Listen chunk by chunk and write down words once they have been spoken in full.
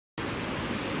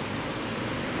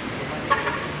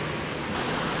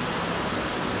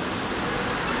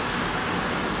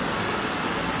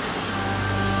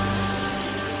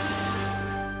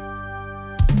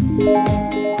Pave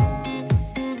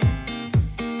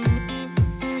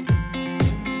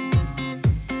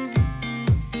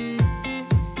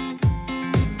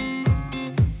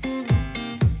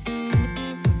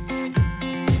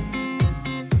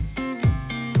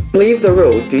the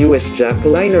road to US JAC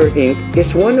Liner Inc.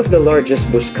 is one of the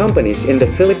largest bus companies in the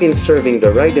Philippines, serving the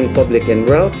riding public en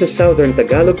route to southern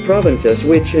Tagalog provinces,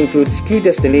 which includes key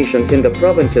destinations in the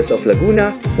provinces of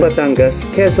Laguna, Batangas,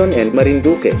 Quezon and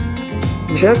Marinduque.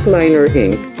 JAC Liner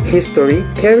Inc. history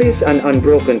carries an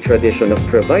unbroken tradition of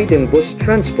providing bus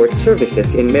transport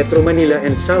services in Metro Manila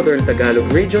and southern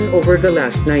Tagalog region over the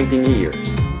last 19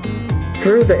 years.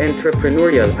 Through the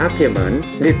entrepreneurial acumen,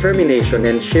 determination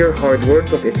and sheer hard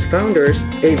work of its founders,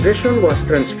 a vision was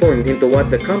transformed into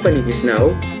what the company is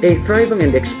now, a thriving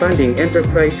and expanding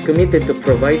enterprise committed to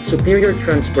provide superior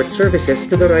transport services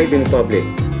to the riding public.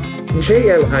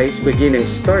 JLI's beginnings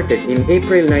started in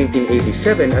April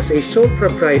 1987 as a sole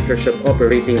proprietorship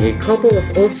operating a couple of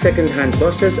old second-hand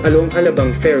buses along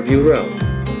Alabang Fairview route.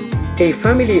 A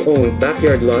family-owned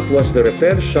backyard lot was the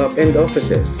repair shop and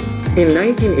offices. In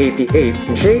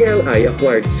 1988, JLI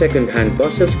acquired second-hand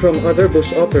buses from other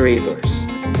bus operators.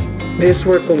 These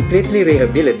were completely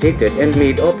rehabilitated and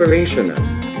made operational.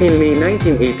 In May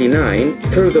 1989,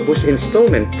 through the Bus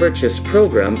Installment Purchase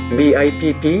Program,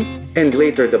 BIPP, and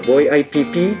later the Boy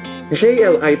IPP,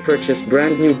 JLI purchased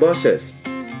brand new buses.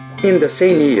 In the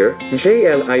same year,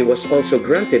 JLI was also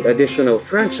granted additional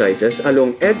franchises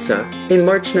along EDSA. In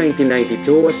March 1992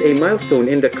 was a milestone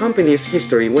in the company's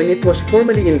history when it was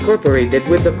formally incorporated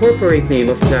with the corporate name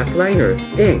of JAC Liner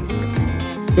Inc.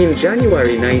 In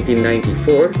January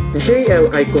 1994,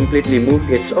 JLI completely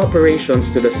moved its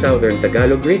operations to the southern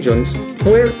Tagalog regions,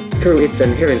 where, through its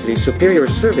inherently superior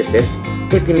services,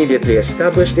 it immediately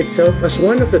established itself as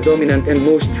one of the dominant and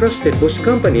most trusted bus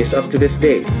companies up to this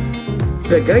day.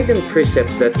 The guiding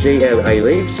precepts that JLI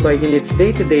lives by in its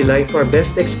day-to-day life are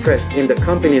best expressed in the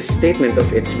company's statement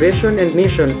of its vision and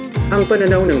mission. Ang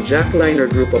pananaw ng JAC Liner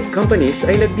Group of Companies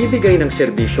ay nagbibigay ng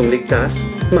serbisyong ligtas,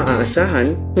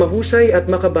 maaasahan, mahusay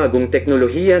at makabagong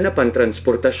teknolohiya na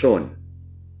pantransportasyon.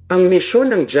 Ang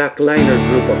misyon ng JAC Liner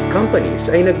Group of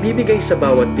Companies ay nagbibigay sa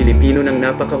bawat Pilipino ng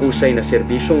napakahusay na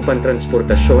serbisyong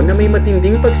pantransportasyon na may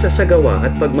matinding pagsasagawa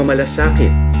at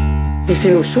pagmamalasakit.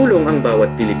 Isinusulong ang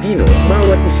bawat Pilipino,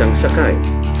 bawat isang sakay.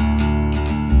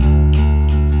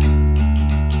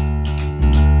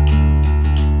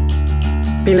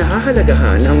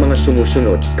 Pinahahalagahan ang mga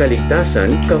sumusunod: kaligtasan,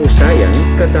 kahusayan,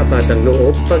 katapatang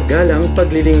loob, paggalang,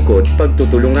 paglilingkod,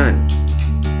 pagtutulungan.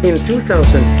 In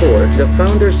 2004, the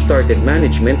founders started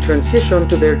management transition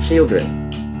to their children.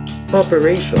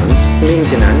 Operations,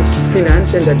 maintenance,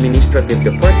 finance and administrative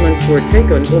departments were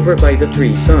taken over by the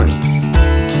three sons.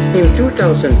 In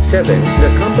 2007,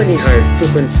 the company hired 2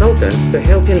 consultants to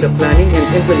help in the planning and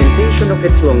implementation of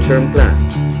its long-term plan.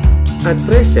 At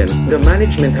present, the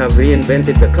management have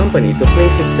reinvented the company to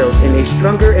place itself in a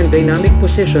stronger and dynamic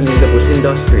position in the bus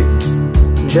industry.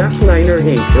 JAC Liner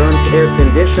Inc. runs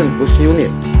air-conditioned bus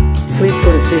units. Fleet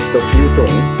consists of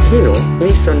Yutong, Hino,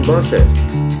 Nissan buses.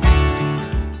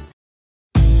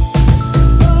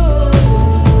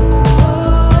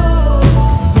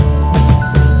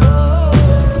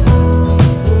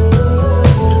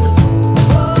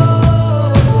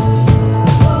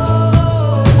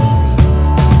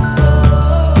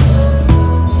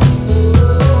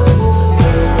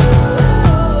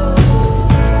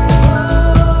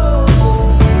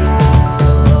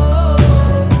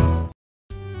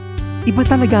 Iba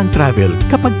talaga ang travel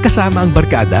kapag kasama ang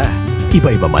barkada.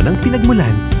 Iba-iba man ang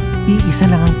pinagmulan, iisa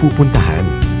lang ang pupuntahan.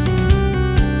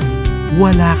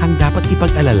 Wala kang dapat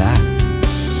ipag-alala.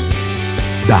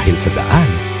 Dahil sa daan,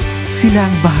 sila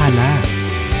ang bahala.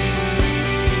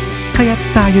 Kaya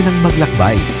tayo nang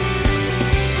maglakbay.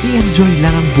 I-enjoy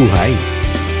lang ang buhay.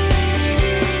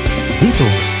 Dito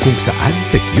kung saan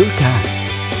secure ka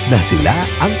na sila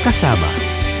ang kasama.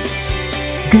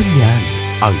 Ganyan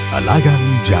ang Alagang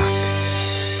JAC.